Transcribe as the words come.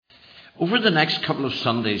Over the next couple of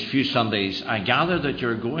Sundays, few Sundays, I gather that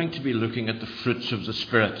you're going to be looking at the fruits of the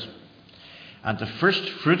Spirit. And the first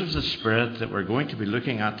fruit of the Spirit that we're going to be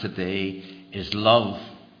looking at today is love.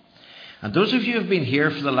 And those of you who have been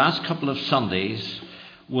here for the last couple of Sundays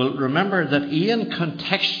will remember that Ian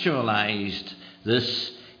contextualized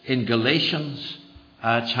this in Galatians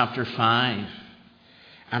chapter 5.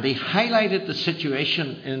 And he highlighted the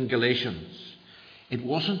situation in Galatians. It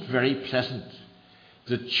wasn't very pleasant.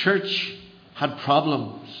 The church had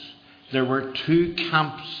problems. There were two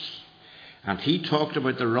camps. And he talked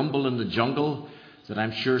about the rumble in the jungle that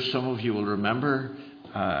I'm sure some of you will remember.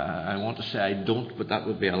 I want to say I don't, but that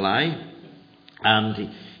would be a lie.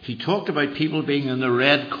 And he talked about people being in the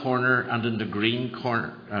red corner and in the green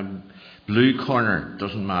corner, blue corner,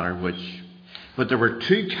 doesn't matter which. But there were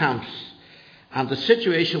two camps. And the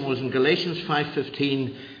situation was in Galatians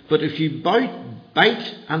 5:15, but if you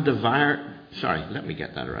bite and devour,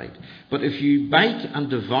 But if you bite and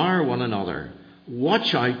devour one another,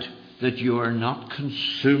 watch out that you are not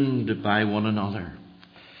consumed by one another.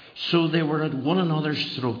 So they were at one another's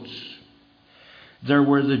throats. There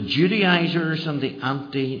were the Judaizers and the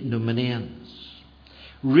antinomians.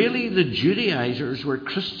 Really, the Judaizers were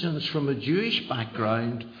Christians from a Jewish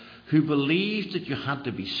background who believed that you had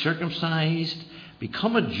to be circumcised,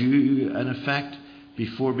 become a Jew, in effect,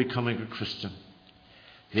 before becoming a Christian.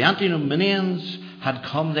 The antinomians had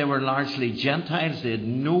come, they were largely Gentiles, they had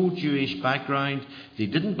no Jewish background, they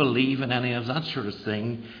didn't believe in any of that sort of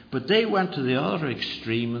thing, but they went to the other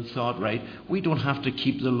extreme and thought, right, we don't have to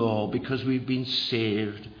keep the law because we've been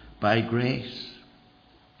saved by grace.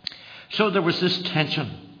 So there was this tension.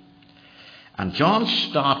 And John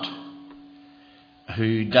Stott,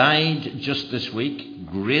 who died just this week,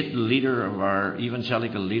 great leader of our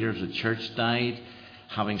evangelical leader of the church, died,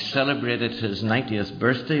 having celebrated his 90th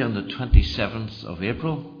birthday on the 27th of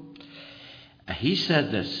April. He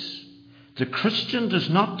said this: the Christian does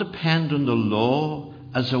not depend on the law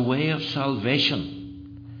as a way of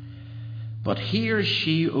salvation, but he or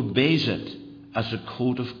she obeys it as a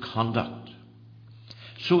code of conduct.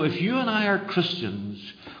 So if you and I are Christians,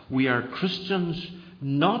 we are Christians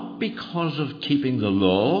not because of keeping the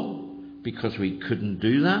law, because we couldn't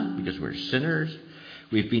do that, because we're sinners.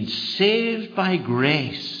 We've been saved by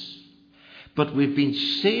grace, but we've been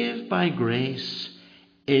saved by grace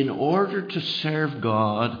in order to serve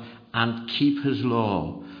God and keep His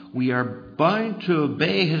law. We are bound to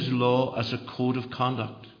obey His law as a code of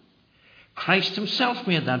conduct. Christ Himself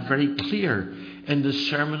made that very clear in the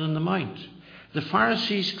Sermon on the Mount. The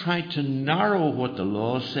Pharisees tried to narrow what the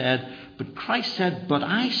law said, but Christ said, "But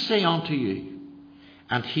I say unto you,"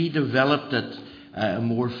 and He developed it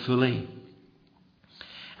more fully.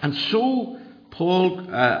 And so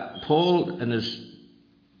Paul in his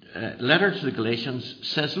letter to the Galatians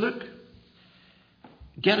says, look,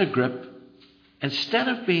 get a grip. Instead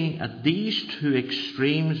of being at these two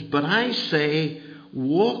extremes, but I say,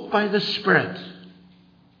 walk by the Spirit,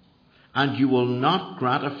 and you will not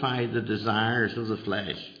gratify the desires of the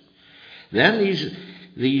flesh. Then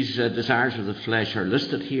these desires of the flesh are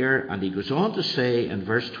listed here, and he goes on to say in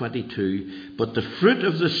verse 22, but the fruit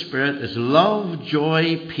of the Spirit is love,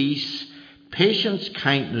 joy, peace, patience,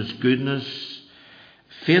 kindness, goodness,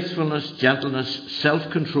 faithfulness, gentleness,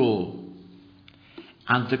 self-control.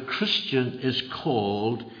 And the Christian is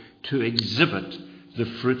called to exhibit the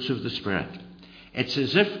fruits of the Spirit. It's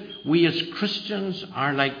as if we as Christians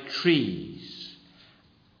are like trees,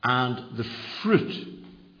 and the fruit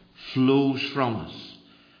flows from us.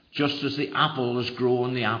 Just as the apples grow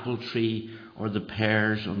on the apple tree, or the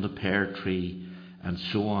pears on the pear tree, and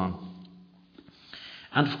so on.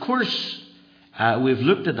 And of course, we've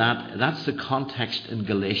looked at that. That's the context in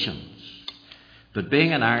Galatians. But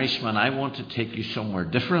being an Irishman, I want to take you somewhere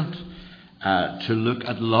different, to look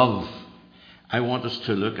at love. I want us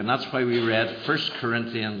to look, and that's why we read 1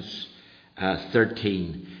 Corinthians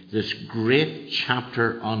 13, this great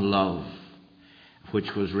chapter on love,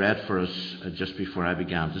 which was read for us just before I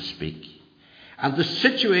began to speak. And the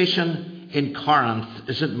situation in Corinth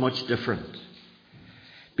isn't much different,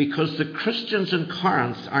 because the Christians in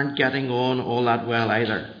Corinth aren't getting on all that well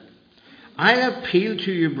either. I appeal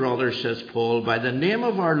to you, brothers, says Paul, by the name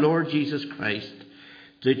of our Lord Jesus Christ,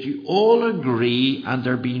 that you all agree and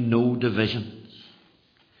there be no divisions.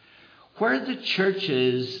 Where the church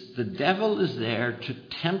is, the devil is there to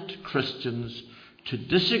tempt Christians to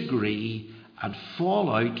disagree and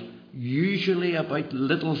fall out, usually about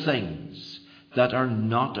little things that are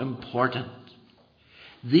not important.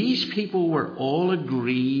 These people were all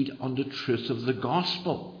agreed on the truth of the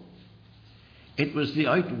gospel. It was the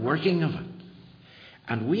outworking of it.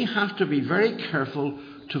 And we have to be very careful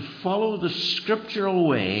to follow the scriptural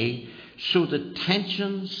way so that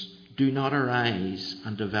tensions do not arise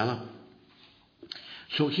and develop.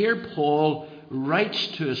 So here Paul writes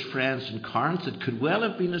to his friends in Corinth. It could well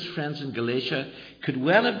have been his friends in Galatia, could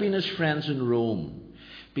well have been his friends in Rome.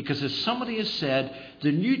 Because as somebody has said,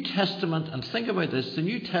 the New Testament, and think about this, the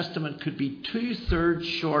New Testament could be 2/3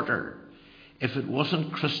 shorter if it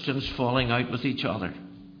wasn't Christians falling out with each other.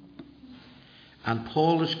 And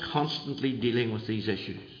Paul is constantly dealing with these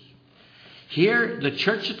issues. Here, the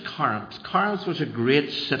church at Corinth was a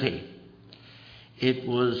great city. It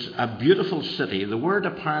was a beautiful city. The word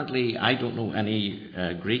apparently, I don't know any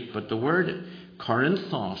Greek, but the word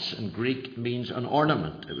Korinthos in Greek means an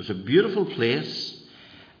ornament. It was a beautiful place,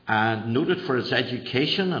 and noted for its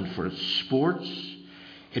education and for its sports.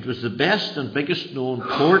 It was the best and biggest known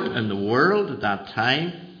port in the world at that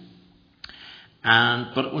time,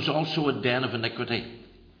 but it was also a den of iniquity.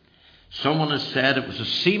 Someone has said it was a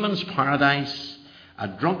seaman's paradise, a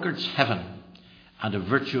drunkard's heaven, and a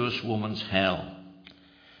virtuous woman's hell.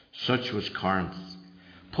 Such was Corinth.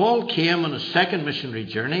 Paul came on a second missionary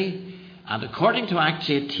journey, and according to Acts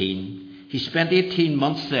 18, he spent 18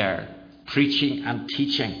 months there preaching and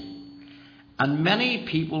teaching. And many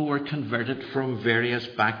people were converted from various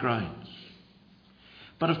backgrounds.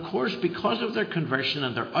 But of course, because of their conversion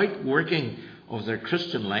and their outworking of their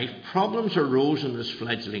Christian life, problems arose in this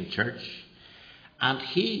fledgling church. And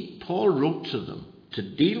Paul wrote to them to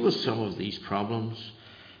deal with some of these problems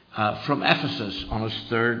from Ephesus on his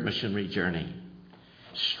third missionary journey.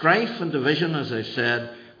 Strife and division, as I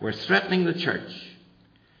said, were threatening the church.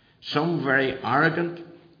 Some very arrogant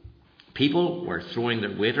people were throwing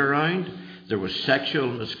their weight around. There was sexual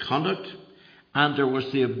misconduct, and there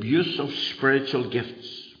was the abuse of spiritual gifts.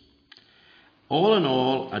 All in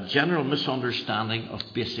all, a general misunderstanding of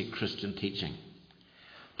basic Christian teaching.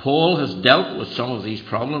 Paul has dealt with some of these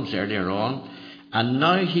problems earlier on, and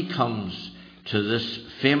now he comes to this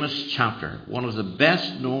famous chapter, one of the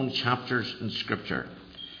best known chapters in Scripture,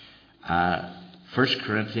 1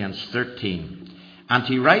 Corinthians 13. And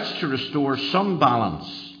he writes to restore some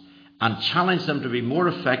balance and challenge them to be more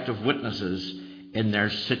effective witnesses in their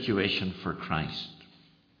situation for Christ.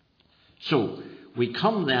 So, we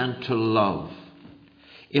come then to love.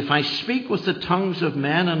 If I speak with the tongues of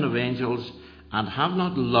men and of angels and have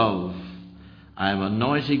not love, I am a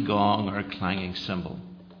noisy gong or a clanging cymbal.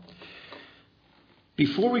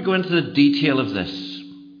 Before we go into the detail of this,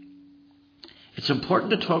 it's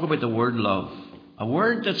important to talk about the word love, a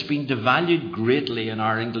word that's been devalued greatly in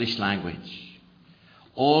our English language.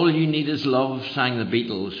 All you need is love, sang the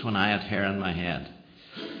Beatles when I had hair in my head.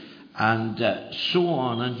 And so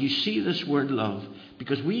on. And you see this word love,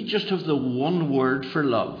 because we just have the one word for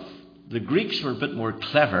love. The Greeks were a bit more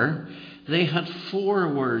clever. They had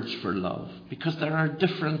 4 words for love, because there are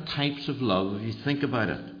different types of love if you think about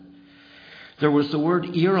it. There was the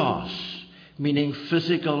word eros, meaning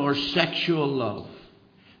physical or sexual love.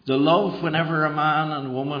 The love whenever a man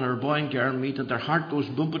and woman or boy and girl meet and their heart goes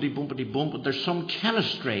bumpity, bumpity, bump, but there's some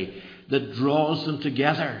chemistry that draws them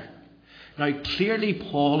together. Now, clearly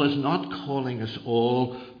Paul is not calling us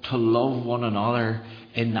all to love one another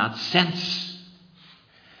in that sense.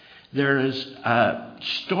 There is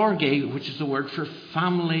storge, which is the word for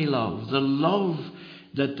family love. The love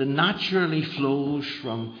that naturally flows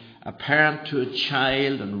from a parent to a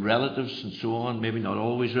child and relatives and so on. Maybe not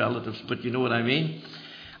always relatives, but you know what I mean.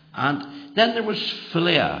 And then there was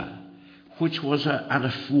philia, which was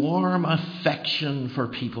a warm affection for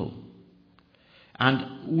people. And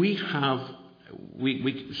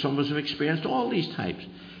some of us have experienced all these types.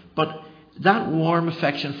 But that warm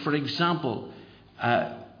affection, for example,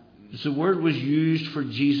 the word was used for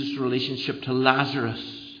Jesus' relationship to Lazarus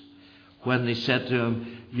when they said to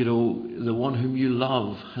him, you know, the one whom you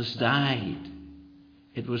love has died.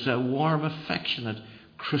 It was a warm, affectionate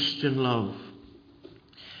Christian love.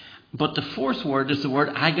 But the 4th word is the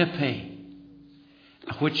word agape,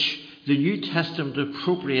 which the New Testament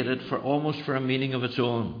appropriated almost for a meaning of its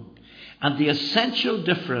own. And the essential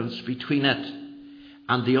difference between it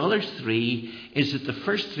and the other 3 is that the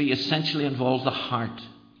first 3 essentially involve the heart.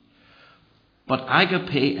 But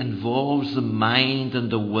agape involves the mind and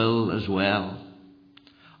the will as well.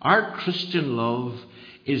 Our Christian love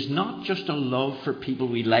is not just a love for people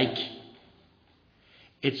we like.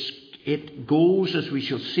 It goes, as we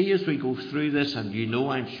shall see as we go through this, and you know,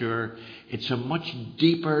 I'm sure, it's a much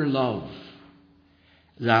deeper love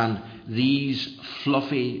than these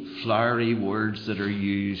fluffy, flowery words that are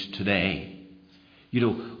used today. You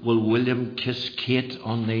know, will William kiss Kate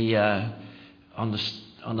on the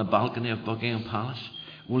balcony of Buckingham Palace?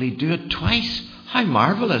 Will he do it twice? How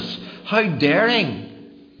marvellous. How daring.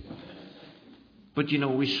 But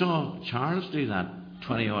we saw Charles do that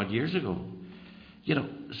 20 odd years ago.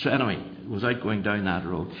 So anyway, without going down that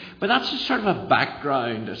road. But that's a sort of a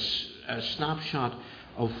background, a snapshot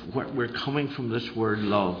of where we're coming from this word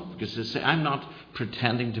love. Because as I say, I'm not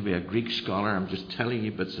pretending to be a Greek scholar. I'm just telling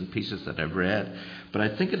you bits and pieces that I've read. But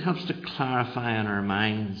I think it helps to clarify in our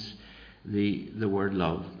minds the word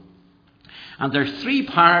love. And there are 3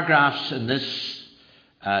 paragraphs in this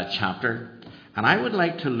chapter. And I would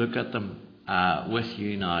like to look at them with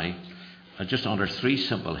you now, just under 3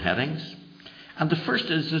 simple headings. And the first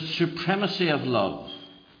is the supremacy of love.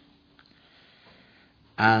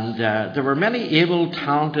 And there were many able,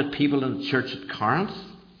 talented people in the church at Corinth,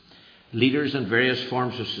 leaders in various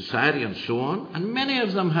forms of society and so on. And many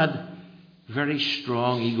of them had very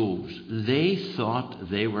strong egos. They thought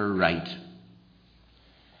they were right.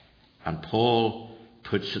 And Paul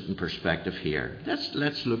puts it in perspective here.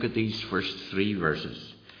 Let's look at these first 3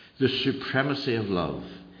 verses. The supremacy of love.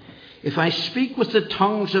 If I speak with the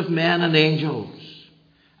tongues of men and angels,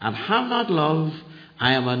 and have not love,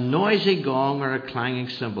 I am a noisy gong or a clanging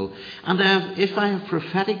cymbal. And if I have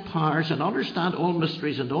prophetic powers and understand all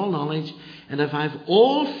mysteries and all knowledge, and if I have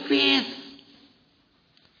all faith,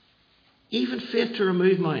 even faith to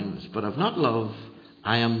remove mountains, but have not love,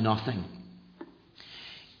 I am nothing.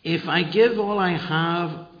 If I give all I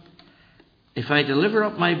have, if I deliver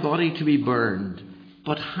up my body to be burned,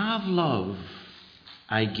 but have love,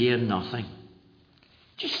 I gain nothing.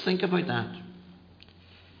 Just think about that.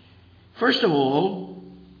 First of all,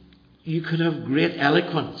 you could have great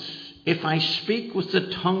eloquence. If I speak with the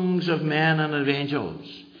tongues of men and of angels,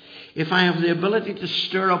 if I have the ability to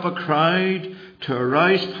stir up a crowd, to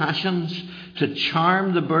arouse passions, to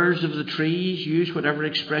charm the birds of the trees, use whatever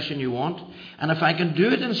expression you want, and if I can do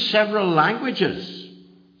it in several languages,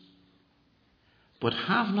 but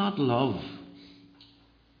have not love,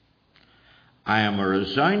 I am a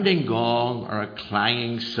resounding gong or a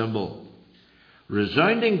clanging cymbal.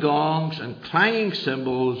 Resounding gongs and clanging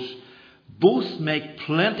cymbals both make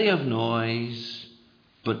plenty of noise,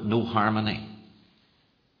 but no harmony.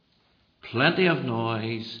 Plenty of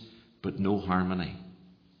noise, but no harmony.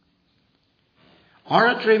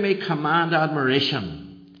 Oratory may command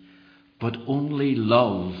admiration, but only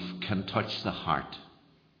love can touch the heart.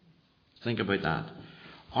 Think about that.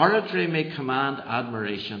 Oratory may command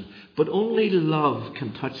admiration, but only love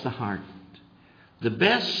can touch the heart. The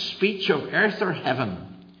best speech of earth or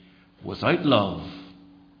heaven without love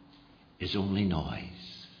is only noise.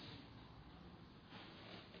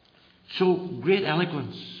 So great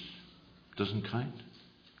eloquence doesn't count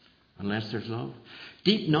unless there's love.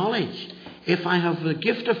 Deep knowledge. If I have the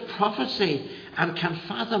gift of prophecy and can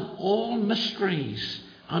fathom all mysteries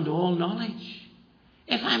and all knowledge.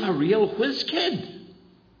 If I'm a real whiz kid.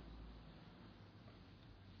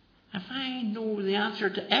 If I know the answer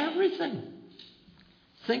to everything.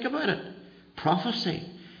 Think about it. Prophecy.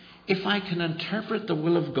 If I can interpret the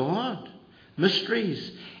will of God.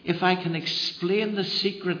 Mysteries. If I can explain the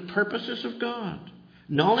secret purposes of God.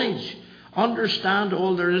 Knowledge. Understand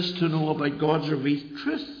all there is to know about God's revealed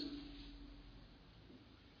truth.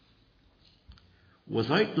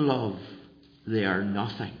 Without love, they are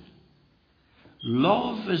nothing.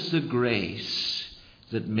 Love is the grace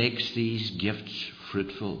that makes these gifts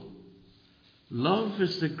fruitful. Love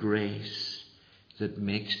is the grace that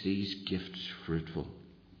makes these gifts fruitful.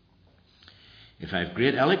 If I have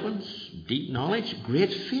great eloquence, deep knowledge,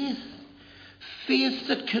 great faith, faith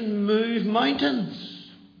that can move mountains.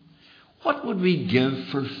 What would we give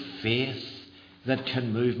for faith that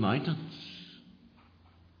can move mountains?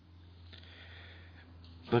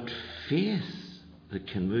 But faith that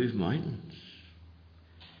can move mountains.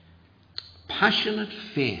 Passionate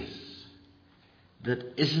faith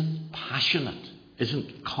that isn't passionate,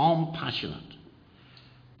 isn't compassionate.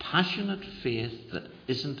 Passionate faith that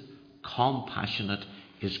isn't compassionate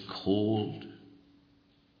is cold,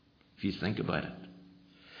 if you think about it.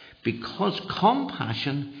 Because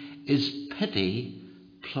compassion is pity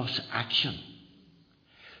plus action.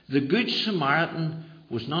 The Good Samaritan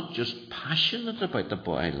was not just passionate about the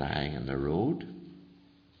boy lying in the road.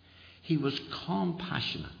 He was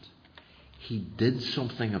compassionate. He did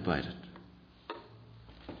something about it.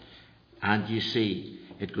 And you see,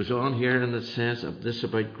 it goes on here and it says of this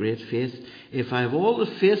about great faith. If I have all the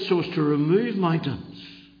faith so as to remove mountains,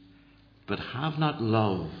 but have not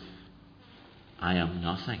love, I am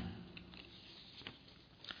nothing.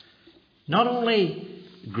 Not only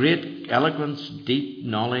great eloquence, deep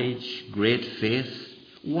knowledge, great faith,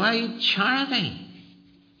 wide charity.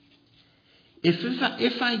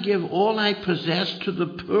 If I give all I possess to the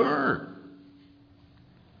poor,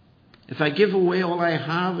 if I give away all I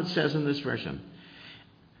have, it says in this version,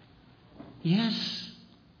 yes,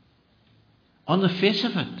 on the face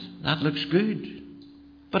of it, that looks good.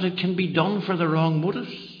 But it can be done for the wrong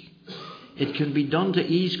motives. It can be done to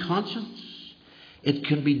ease conscience. It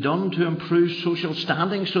can be done to improve social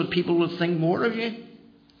standing so that people will think more of you.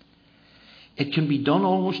 It can be done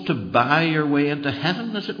almost to buy your way into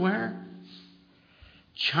heaven, as it were.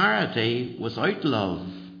 Charity without love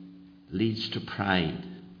leads to pride.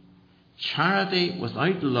 Charity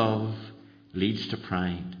without love leads to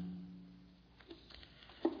pride.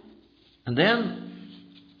 And then,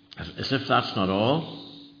 as if that's not all,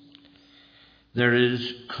 there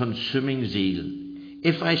is consuming zeal.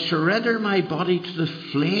 If I surrender my body to the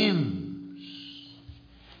flames,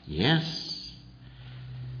 yes,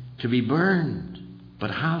 to be burned,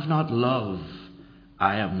 but have not love,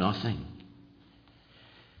 I am nothing.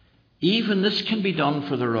 Even this can be done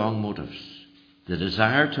for the wrong motives. The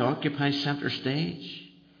desire to occupy centre stage.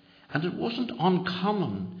 And it wasn't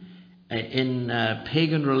uncommon in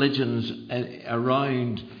pagan religions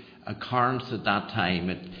around Corinth at that time.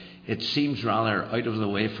 It seems rather out of the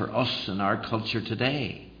way for us in our culture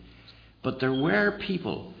today. But there were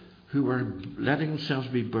people who were letting themselves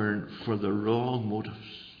be burned for the wrong motives.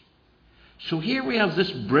 So here we have this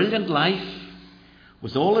brilliant life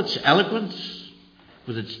with all its eloquence,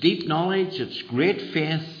 with its deep knowledge, its great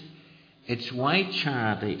faith, its wide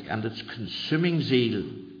charity, and its consuming zeal.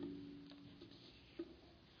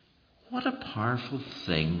 What a powerful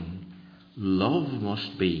thing love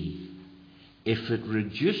must be if it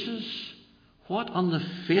reduces what on the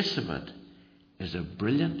face of it is a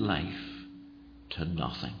brilliant life to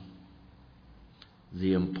nothing.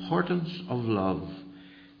 The importance of love,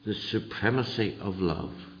 the supremacy of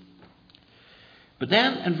love. But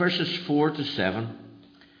then in verses 4 to 7,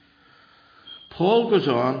 Paul goes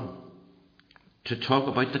on to talk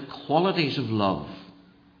about the qualities of love.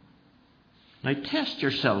 Now test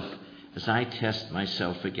yourself as I test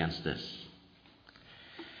myself against this.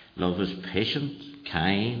 Love is patient,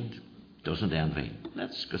 kind, doesn't envy.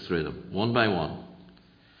 Let's go through them one by one.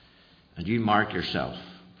 And you mark yourself.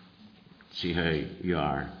 See how you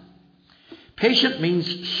are. Patient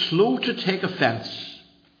means slow to take offence.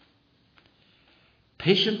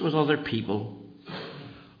 Patient with other people.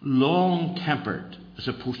 Long-tempered as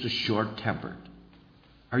opposed to short-tempered.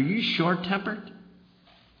 Are you short-tempered?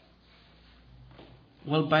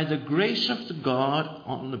 Well, by the grace of the God,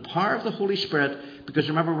 on the power of the Holy Spirit, because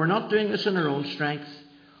remember, we're not doing this in our own strength.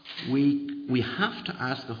 We have to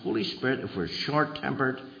ask the Holy Spirit, if we're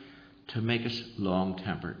short-tempered, to make us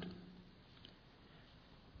long-tempered.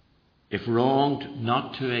 If wronged,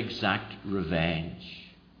 not to exact revenge.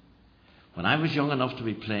 When I was young enough to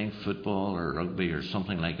be playing football or rugby or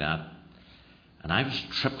something like that, and I was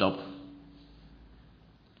tripped up,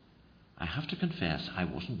 I have to confess I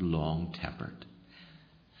wasn't long-tempered.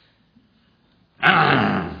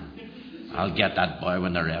 I'll get that boy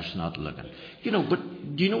when the ref's not looking.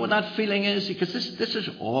 But do you know what that feeling is? Because this is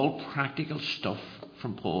all practical stuff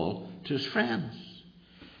from Paul to his friends.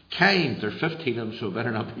 Kind, there are 15 of them, so it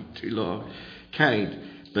better not be too long. Kind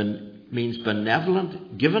means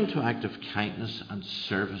benevolent, given to act of kindness and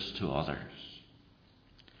service to others.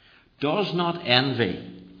 Does not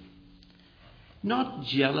envy. Not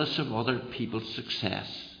jealous of other people's success.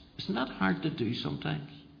 Isn't that hard to do sometimes?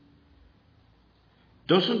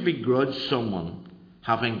 Doesn't begrudge someone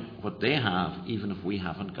having what they have, even if we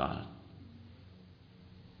haven't got it.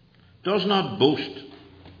 Does not boast.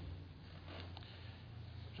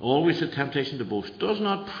 Always a temptation to boast. Does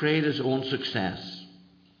not praise his own success.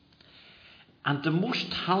 And the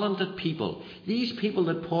most talented people, these people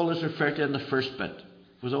that Paul has referred to in the first bit,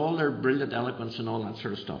 with all their brilliant eloquence and all that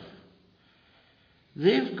sort of stuff,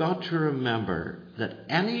 they've got to remember that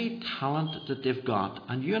any talent that they've got,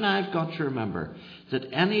 and you and I have got to remember that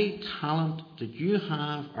any talent that you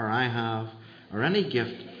have or I have, or any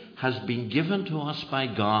gift, has been given to us by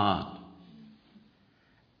God.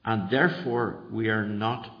 And therefore we are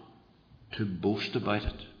not to boast about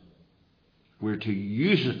it. We're to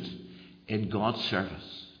use it in God's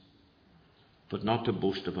service, but not to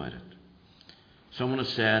boast about it. Someone has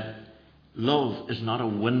said, love is not a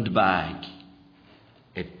windbag.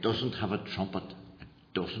 It doesn't have a trumpet. It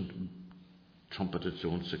doesn't trumpet its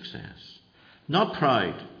own success. Not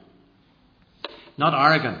proud. Not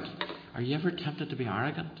arrogant. Are you ever tempted to be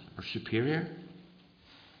arrogant or superior?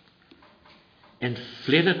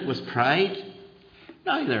 Inflated with pride.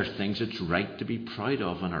 Now there are things it's right to be proud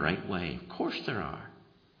of in a right way. Of course there are.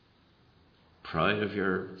 Proud of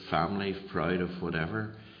your family, proud of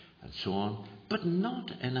whatever. and so on, but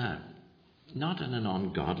not in an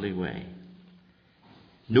ungodly way.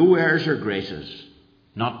 No airs or graces,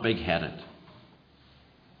 not big-headed,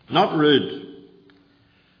 not rude,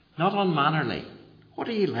 not unmannerly. What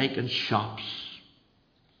are you like in shops?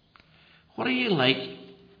 What are you like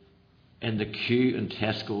in the queue in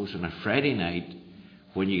Tesco's on a Friday night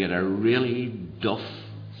when you get a really duff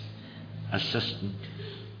assistant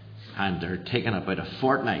and they're taking about a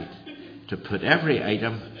fortnight to put every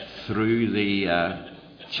item through the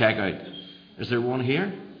checkout? Is there one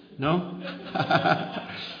here? No?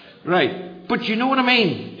 Right. But you know what I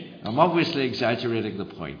mean. I'm obviously exaggerating the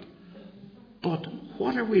point. But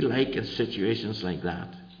what are we like in situations like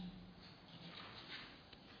that?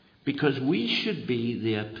 Because we should be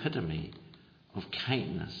the epitome of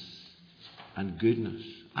kindness and goodness.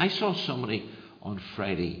 I saw somebody on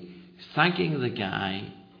Friday thanking the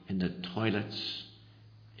guy in the toilets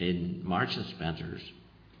in Marks and Spencer's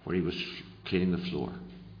where he was cleaning the floor.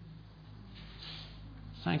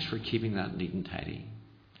 Thanks for keeping that neat and tidy.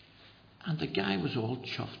 And the guy was all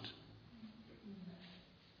chuffed.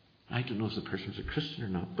 I don't know if the person was a Christian or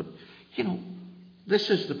not, but,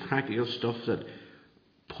 this is the practical stuff that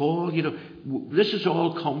Paul, this has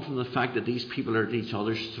all come from the fact that these people are at each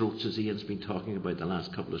other's throats, as Ian's been talking about the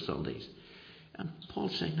last couple of Sundays. And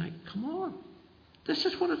Paul's saying, now, come on. This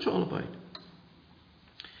is what it's all about.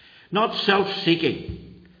 Not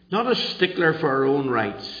self-seeking. Not a stickler for our own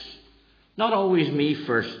rights. Not always me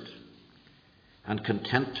first. And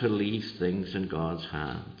content to leave things in God's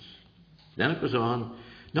hands. Then it goes on.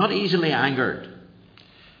 Not easily angered.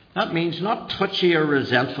 That means not touchy or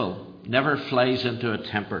resentful. Never flies into a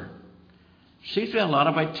temper. Seems to be a lot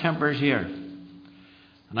about tempers here.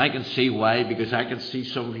 And I can see why, because I can see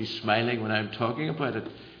somebody smiling when I'm talking about it.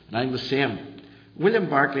 And I'm the same. William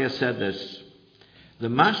Barclay has said this: the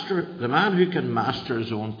man who can master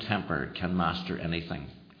his own temper can master anything.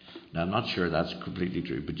 Now, I'm not sure that's completely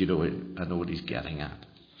true, but I know what he's getting at.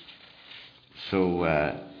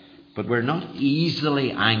 So, but we're not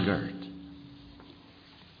easily angered.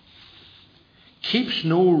 Keeps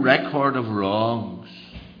no record of wrongs.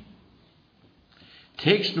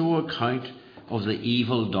 Takes no account of the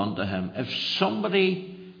evil done to him. If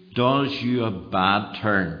somebody does you a bad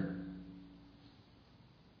turn,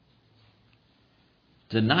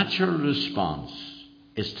 the natural response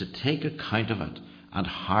is to take account of it and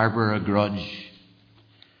harbour a grudge.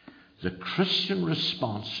 The Christian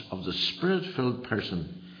response of the Spirit-filled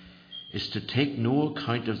person is to take no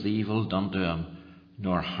account of the evil done to him,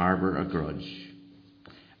 nor harbour a grudge.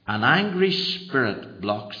 An angry spirit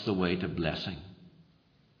blocks the way to blessing.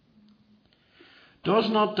 Does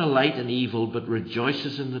not delight in evil, but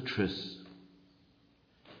rejoices in the truth.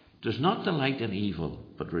 Does not delight in evil,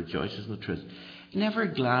 but rejoices in the truth. Never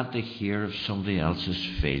glad to hear of somebody else's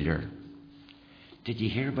failure. Did you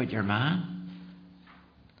hear about your man?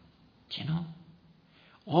 Do you know?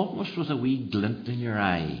 Almost with a wee glint in your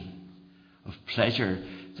eye of pleasure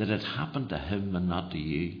that it happened to him and not to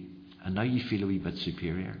you. And now you feel a wee bit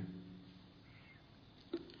superior.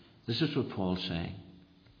 This is what Paul's saying.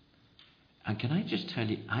 And can I just tell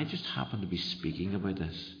you, I just happen to be speaking about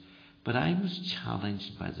this, but I was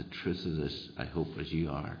challenged by the truth of this, I hope, as you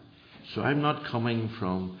are. So I'm not coming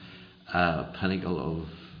from a pinnacle of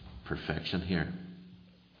perfection here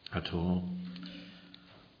at all.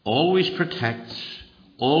 Always protects,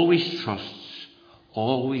 always trusts,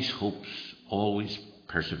 always hopes, always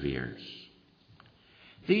perseveres.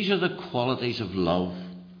 These are the qualities of love.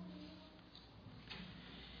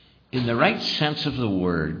 In the right sense of the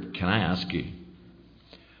word, can I ask you,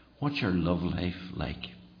 what's your love life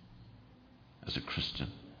like as a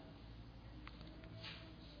Christian?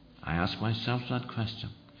 I ask myself that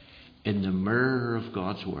question. In the mirror of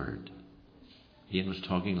God's word. Ian was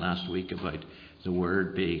talking last week about the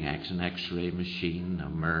word being an X-ray machine, a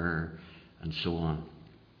mirror, and so on.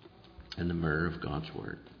 In the mirror of God's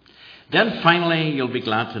word. Then finally, you'll be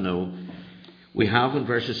glad to know, we have in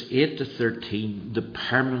verses 8 to 13, the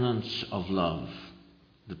permanence of love.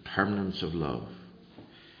 The permanence of love.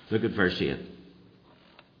 Look at verse 8.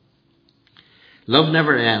 Love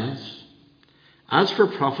never ends. As for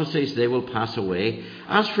prophecies, they will pass away.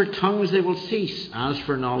 As for tongues, they will cease. As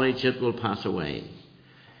for knowledge, it will pass away.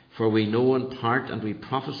 For we know in part and we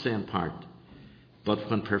prophesy in part. But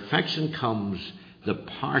when perfection comes, the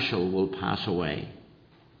partial will pass away.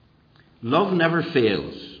 Love never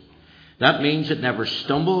fails. That means it never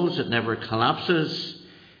stumbles, it never collapses,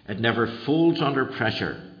 it never folds under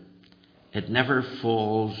pressure. It never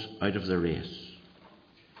falls out of the race.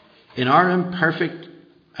 In our imperfect,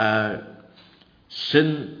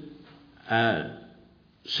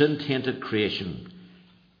 sin-tainted creation,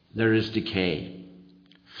 there is decay.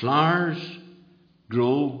 Flowers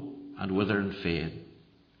grow and wither and fade.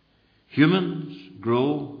 Humans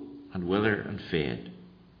grow and wither and fade.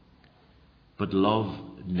 But love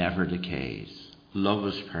never decays. Love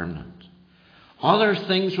is permanent. Other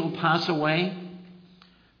things will pass away.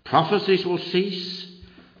 Prophecies will cease.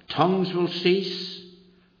 Tongues will cease.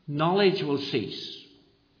 Knowledge will cease.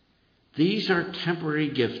 These are temporary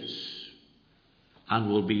gifts and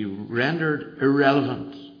will be rendered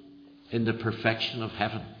irrelevant in the perfection of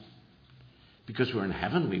heaven. Because we're in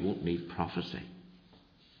heaven, we won't need prophecy,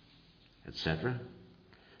 etc.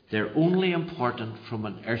 They're only important from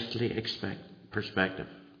an earthly perspective.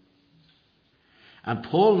 And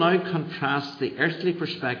Paul now contrasts the earthly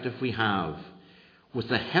perspective we have with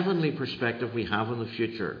the heavenly perspective we have in the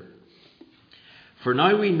future. For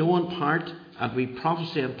now we know in part and we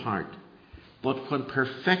prophesy in part, but when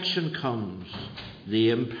perfection comes,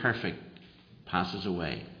 the imperfect passes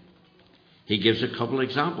away. He gives a couple of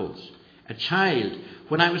examples. A child.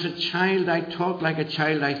 When I was a child, I talked like a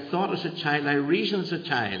child, I thought as a child, I reasoned as a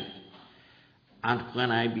child. And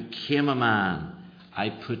when I became a man, I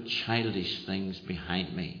put childish things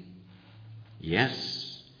behind me.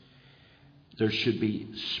 Yes, there should be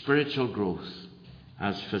spiritual growth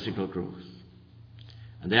as physical growth.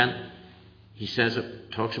 And then he says,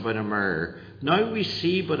 it talks about a mirror. Now we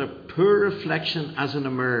see but a poor reflection as in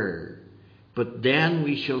a mirror, but then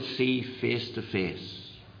we shall see face to face.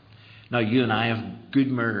 Now you and I have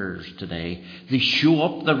good mirrors today. They show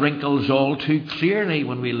up the wrinkles all too clearly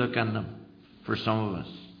when we look in them, for some of us.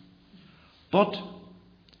 But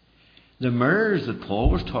the mirrors that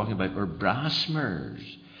Paul was talking about were brass mirrors.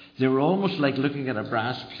 They were almost like looking at a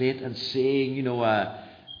brass plate and seeing,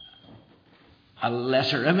 a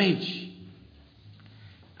lesser image.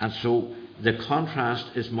 And so the contrast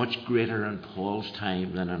is much greater in Paul's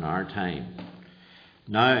time than in our time.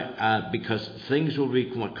 Now, because things will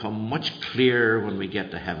become much clearer when we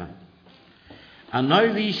get to heaven. And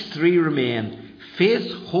now these three remain: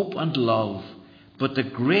 faith, hope, and love. But the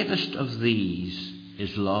greatest of these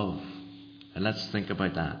is love. And let's think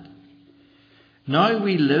about that. Now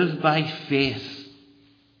we live by faith.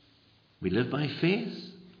 We live by faith.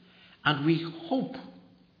 And we hope.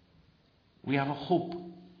 We have a hope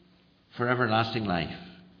for everlasting life.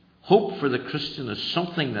 Hope for the Christian is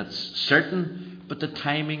something that's certain, but the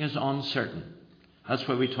timing is uncertain. That's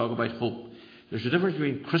why we talk about hope. There's a difference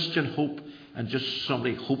between Christian hope and just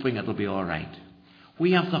somebody hoping it'll be all right.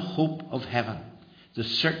 We have the hope of heaven. The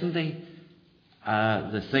certainty,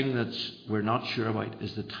 the thing that we're not sure about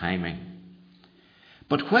is the timing.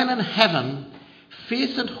 But when in heaven,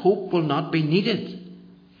 faith and hope will not be needed,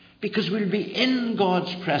 because we'll be in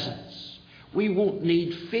God's presence. We won't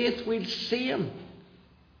need faith, we'll see Him.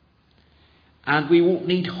 And we won't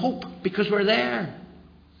need hope because we're there.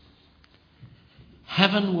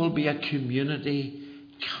 Heaven will be a community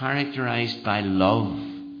characterized by love.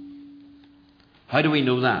 How do we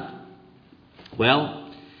know that?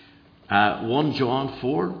 Well, 1 John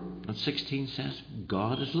 4:16 says,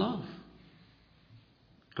 God is love.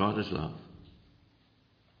 God is love.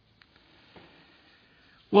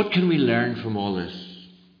 What can we learn from all this?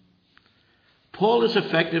 Paul is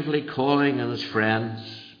effectively calling on his friends,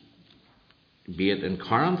 be it in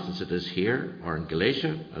Corinth as it is here, or in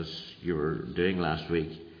Galatia as you were doing last week,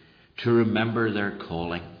 to remember their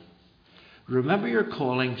calling. Remember your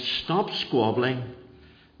calling. Stop squabbling.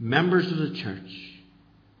 Members of the church.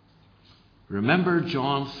 Remember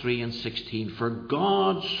John 3:16. For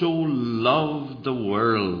God so loved the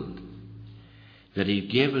world that He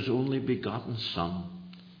gave His only begotten Son,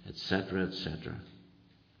 etc., etc.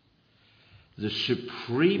 The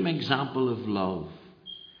supreme example of love.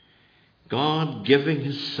 God giving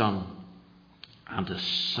His Son, and the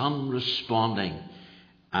Son responding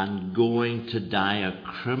and going to die a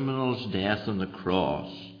criminal's death on the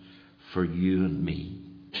cross for you and me.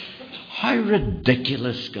 How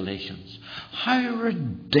ridiculous, Galatians. How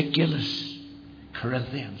ridiculous,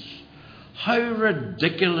 Corinthians. How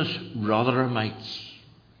ridiculous, Rotherhamites,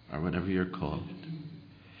 or whatever you're called.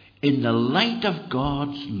 In the light of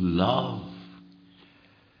God's love,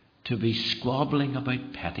 to be squabbling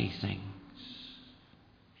about petty things.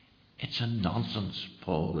 It's a nonsense,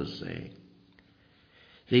 Paul is saying.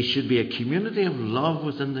 They should be a community of love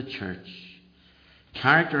within the church,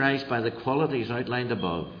 characterized by the qualities outlined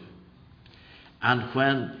above. And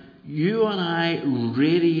when you and I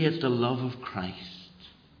radiate the love of Christ,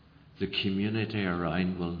 the community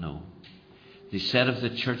around will know. They said of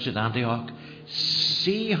the church at Antioch,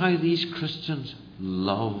 see how these Christians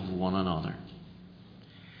love one another.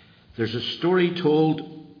 There's a story told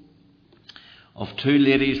of two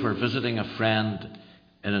ladies who were visiting a friend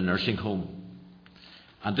in a nursing home.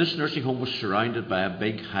 And this nursing home was surrounded by a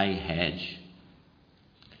big high hedge.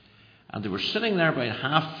 And they were sitting there about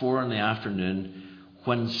 4:30 in the afternoon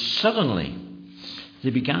when suddenly they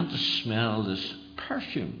began to smell this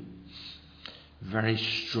perfume very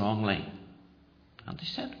strongly. And they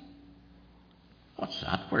said, "What's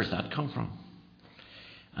that? Where's that come from?"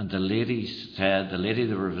 And the lady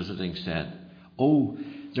they were visiting said, "Oh,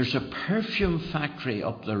 there's a perfume factory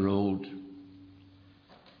up the road.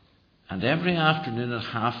 And every afternoon at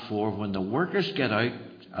 4:30, when the workers get out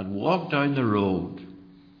and walk down the road,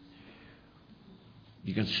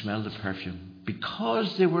 you can smell the perfume."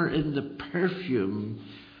 Because they were in the perfume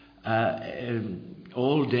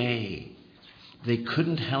all day, they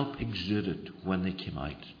couldn't help exude it when they came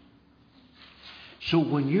out. So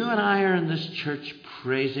when you and I are in this church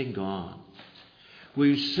praising God,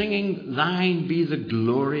 we're singing "Thine be the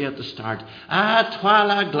glory" at the start. "A toi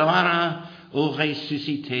la gloire, au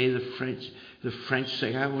ressuscité," the French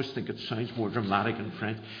sing. I always think it sounds more dramatic in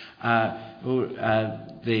French.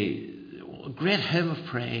 The great hymn of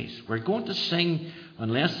praise. We're going to sing,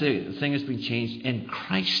 unless the thing has been changed, "In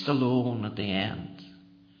Christ alone" at the end.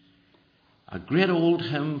 A great old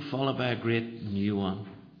hymn followed by a great new one.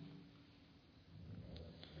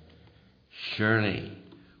 Surely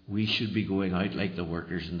we should be going out like the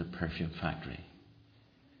workers in the perfume factory,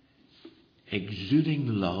 exuding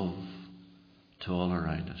love to all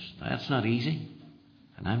around us. Now, that's not easy,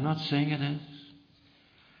 and I'm not saying it is,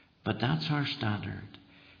 but that's our standard.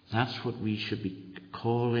 That's what we should be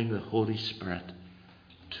calling the Holy Spirit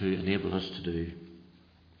to enable us to do.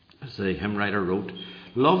 As the hymn writer wrote,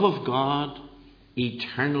 "Love of God,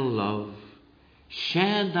 eternal love,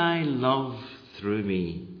 shed thy love through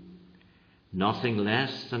me. Nothing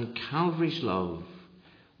less than Calvary's love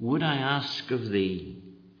would I ask of thee.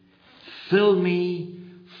 Fill me,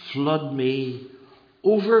 flood me,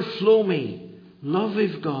 overflow me, love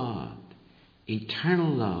of God,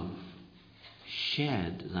 eternal love,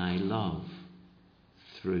 shed thy love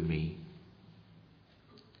through me."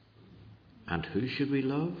 And who should we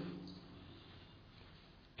love?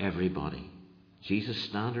 Everybody. Jesus'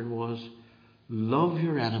 standard was, love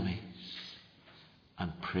your enemies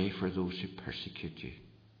and pray for those who persecute you.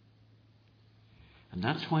 And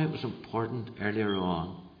that's why it was important earlier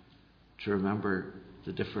on to remember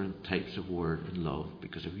the different types of word in love.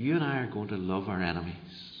 Because if you and I are going to love our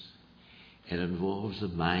enemies, it involves the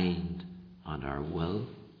mind and our will.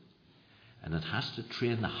 And it has to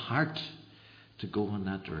train the heart to go in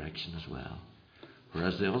that direction as well.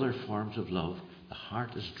 Whereas the other forms of love, the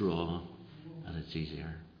heart is drawn and it's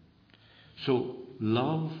easier. So,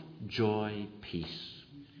 love, joy, peace.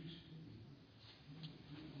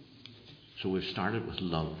 So we've started with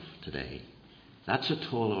love today. That's a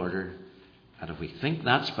tall order. And if we think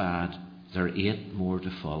that's bad, there are 8 more to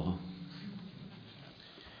follow.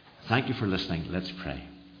 Thank you for listening. Let's pray.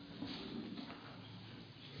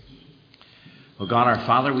 Oh God, our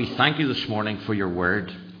Father, we thank you this morning for your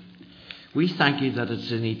word. We thank you that it's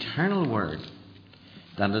an eternal word,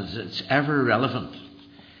 that it's ever relevant.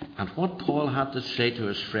 And what Paul had to say to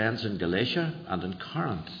his friends in Galatia and in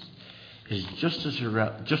Corinth is just as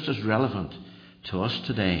relevant to us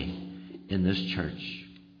today in this church.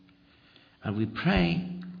 And we pray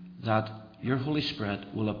that your Holy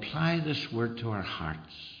Spirit will apply this word to our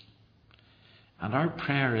hearts. And our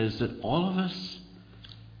prayer is that all of us,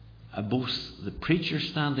 both the preacher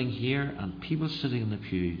standing here and people sitting in the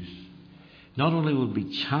pews, not only will be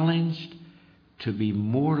challenged to be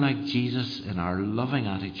more like Jesus in our loving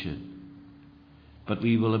attitude, but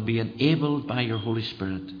we will be enabled by your Holy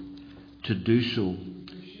Spirit to do so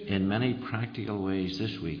in many practical ways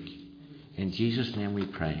this week. In Jesus' name we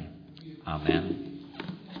pray. Amen.